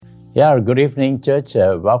Yeah, good evening, church.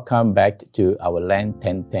 Welcome back to our Lent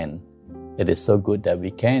 10:10. It is so good that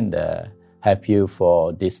we can have you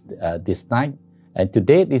for this night. And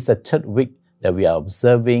today is the third week that we are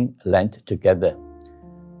observing Lent together.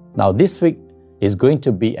 Now, this week is going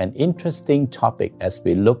to be an interesting topic as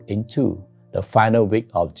we look into the final week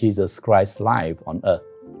of Jesus Christ's life on earth.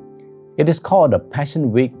 It is called the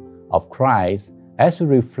Passion Week of Christ as we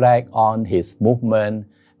reflect on His movement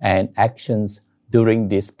and actions during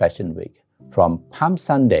this Passion Week, from Palm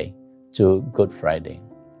Sunday to Good Friday.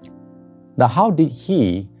 Now, how did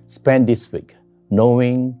He spend this week,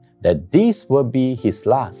 knowing that this will be His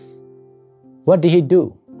last? What did He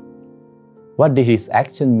do? What did His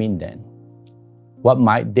action mean then? What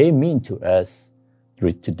might they mean to us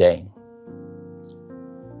today?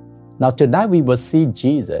 Now, tonight we will see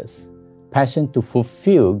Jesus' passion to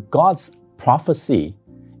fulfill God's prophecy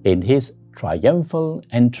in His triumphal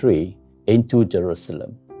entry into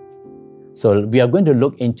Jerusalem. So we are going to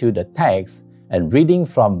look into the text and reading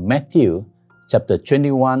from Matthew chapter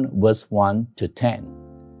 21, verse 1 to 10.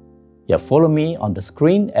 Yeah, follow me on the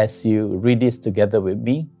screen as you read this together with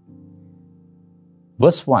me.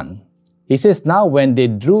 Verse 1, he says, "Now when they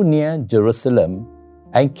drew near Jerusalem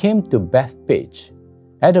and came to Bethphage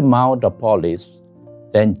at the Mount of Olives,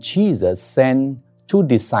 then Jesus sent 2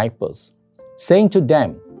 disciples, saying to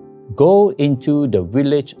them, 'Go into the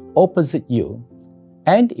village opposite you,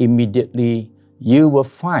 and immediately you will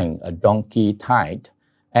find a donkey tied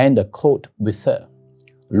and a colt with her.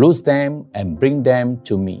 Loose them and bring them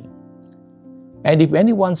to me. And if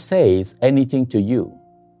anyone says anything to you,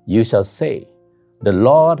 you shall say, the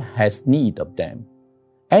Lord has need of them,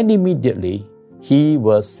 and immediately He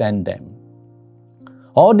will send them.'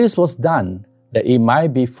 All this was done that it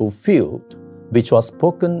might be fulfilled, which was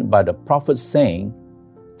spoken by the prophet, saying,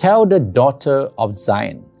 'Tell the daughter of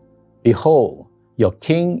Zion, behold, your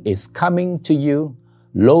king is coming to you,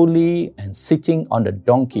 lowly and sitting on a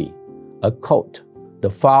donkey, a colt, the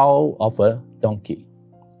foal of a donkey.'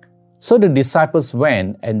 So the disciples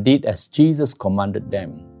went and did as Jesus commanded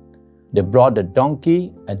them. They brought the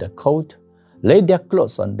donkey and the colt, laid their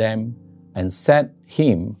clothes on them, and set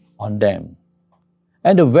Him on them.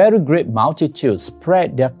 And a very great multitude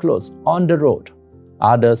spread their clothes on the road.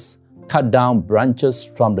 Others cut down branches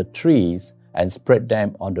from the trees and spread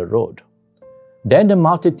them on the road. Then the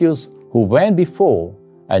multitudes who went before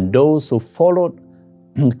and those who followed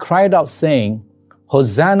cried out, saying,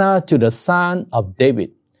 'Hosanna to the Son of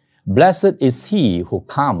David! Blessed is He who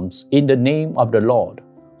comes in the name of the Lord!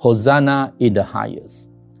 Hosanna in the highest!'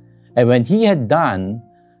 And when He had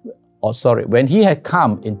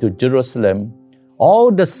come into Jerusalem,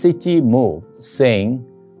 all the city moved, saying,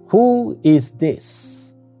 'Who is this?'"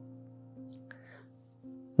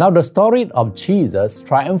 Now the story of Jesus'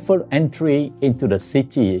 triumphal entry into the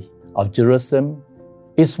city of Jerusalem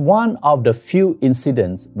is one of the few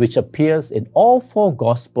incidents which appears in all 4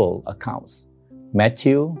 gospel accounts,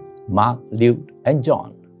 Matthew, Mark, Luke, and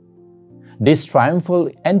John. This triumphal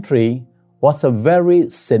entry was a very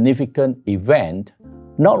significant event,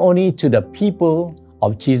 not only to the people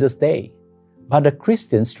of Jesus' day, but the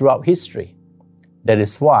Christians throughout history. That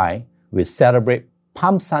is why we celebrate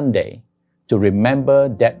Palm Sunday, to remember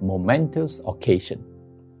that momentous occasion.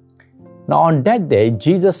 Now on that day,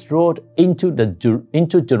 Jesus rode into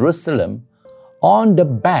Jerusalem on the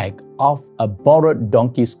back of a borrowed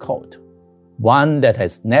donkey's colt, one that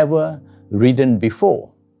has never ridden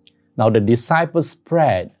before. Now the disciples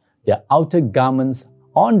spread their outer garments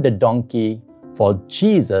on the donkey for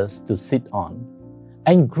Jesus to sit on,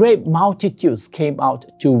 and great multitudes came out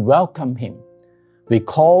to welcome Him. We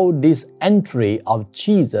call this entry of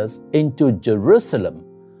Jesus into Jerusalem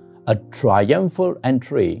a triumphal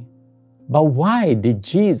entry. But why did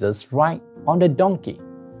Jesus ride on the donkey?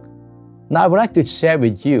 Now I would like to share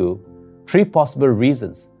with you 3 possible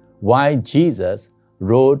reasons why Jesus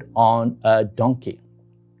rode on a donkey.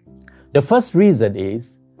 The first reason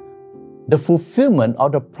is the fulfillment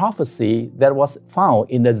of the prophecy that was found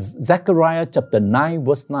in the Zechariah chapter 9,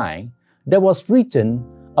 verse 9, that was written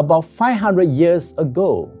about 500 years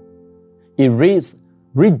ago. It reads,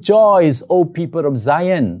 "Rejoice, O people of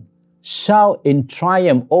Zion! Shout in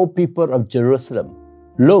triumph, O people of Jerusalem!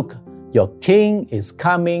 Look, your king is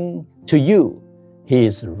coming to you. He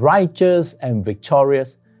is righteous and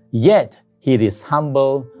victorious, yet He is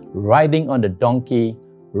humble, riding on the donkey,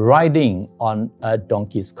 riding on a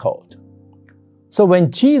donkey's colt." So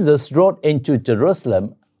when Jesus rode into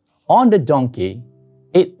Jerusalem on the donkey,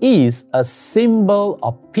 it is a symbol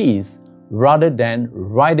of peace rather than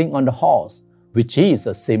riding on the horse, which is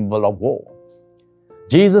a symbol of war.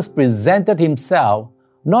 Jesus presented Himself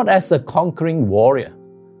not as a conquering warrior,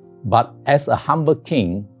 but as a humble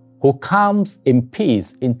king who comes in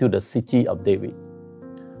peace into the city of David.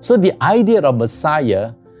 So the idea of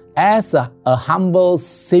Messiah as a humble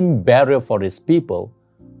sin bearer for his people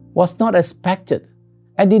was not expected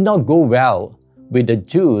and did not go well with the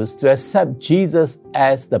Jews to accept Jesus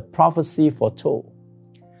as the prophecy foretold.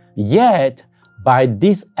 Yet, by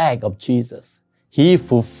this act of Jesus, he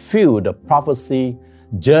fulfilled the prophecy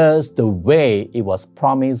just the way it was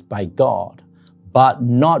promised by God, but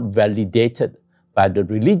not validated by the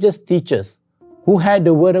religious teachers who had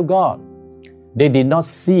the Word of God. They did not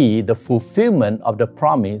see the fulfillment of the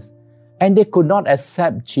promise, and they could not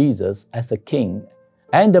accept Jesus as the King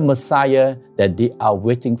and the Messiah that they are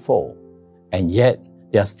waiting for. And yet,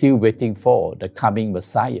 they are still waiting for the coming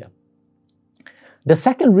Messiah. The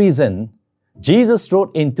second reason, Jesus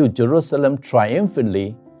rode into Jerusalem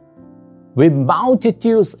triumphantly with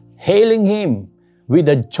multitudes hailing him with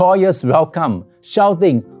a joyous welcome,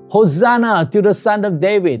 shouting, "Hosanna to the Son of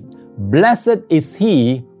David! Blessed is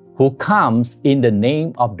he who comes in the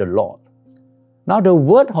name of the Lord." Now the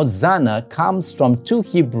word Hosanna comes from two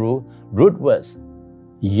Hebrew root words,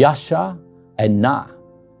 Yasha and Na.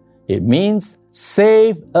 It means,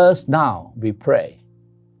 "Save us now, we pray."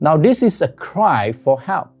 Now this is a cry for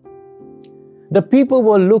help. The people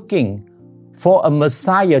were looking for a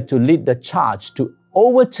Messiah to lead the charge to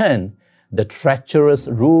overturn the treacherous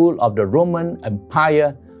rule of the Roman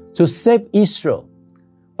Empire to save Israel.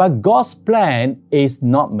 But God's plan is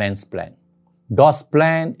not man's plan. God's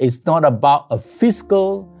plan is not about a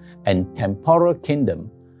physical and temporal kingdom,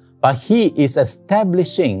 but He is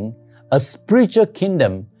establishing a spiritual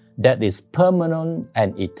kingdom that is permanent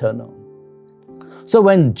and eternal. So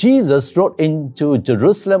when Jesus rode into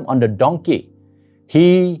Jerusalem on the donkey,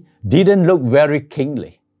 He didn't look very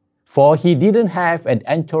kingly, for He didn't have an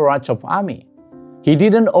entourage of army. He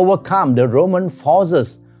didn't overcome the Roman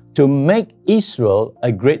forces to make Israel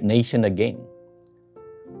a great nation again.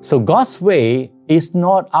 So God's way is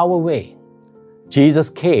not our way. Jesus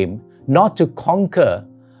came not to conquer,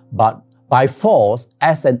 but by force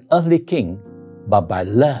as an earthly king, but by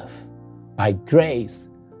love, by grace,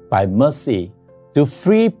 by mercy, to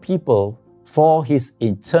free people for His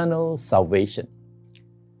eternal salvation.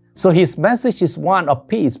 So His message is one of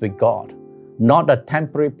peace with God, not a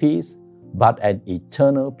temporary peace, but an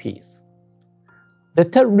eternal peace. The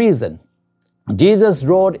third reason, Jesus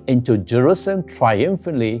rode into Jerusalem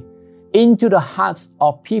triumphantly into the hearts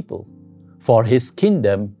of people, for His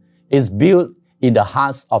kingdom is built in the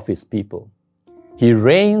hearts of His people. He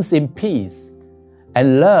reigns in peace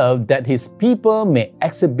and love that His people may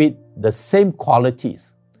exhibit the same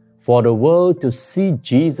qualities for the world to see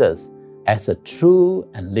Jesus as a true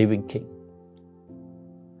and living King.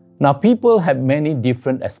 Now, people have many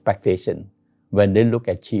different expectations when they look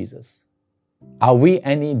at Jesus. Are we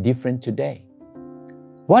any different today?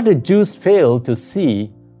 What the Jews failed to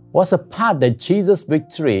see was a part that Jesus'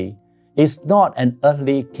 victory is not an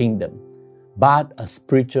earthly kingdom, but a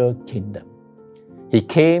spiritual kingdom. He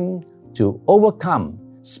came to overcome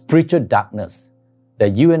spiritual darkness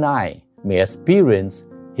that you and I may experience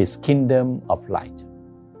His kingdom of light.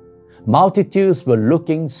 Multitudes were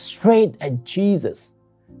looking straight at Jesus,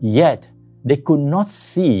 yet they could not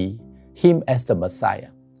see Him as the Messiah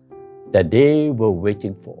that they were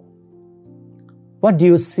waiting for. What do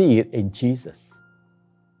you see in Jesus?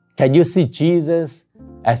 Can you see Jesus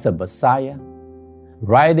as the Messiah,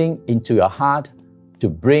 riding into your heart to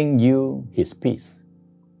bring you His peace?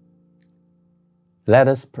 Let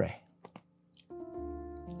us pray.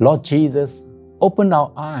 Lord Jesus, open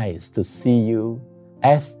our eyes to see You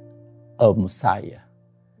as a Messiah,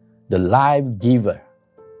 the life giver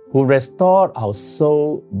who restored our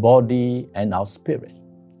soul, body, and our spirit.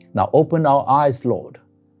 Now open our eyes, Lord,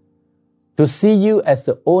 to see You as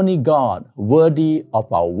the only God worthy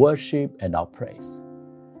of our worship and our praise.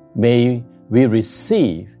 May we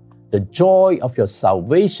receive the joy of Your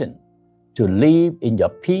salvation to live in Your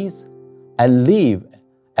peace and live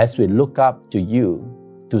as we look up to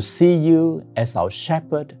You, to see You as our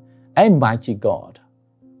shepherd and mighty God.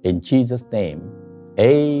 In Jesus' name,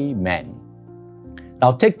 amen.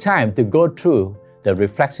 Now take time to go through the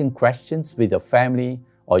reflection questions with your family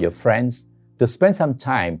or your friends to spend some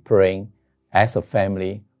time praying as a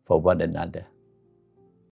family for one another.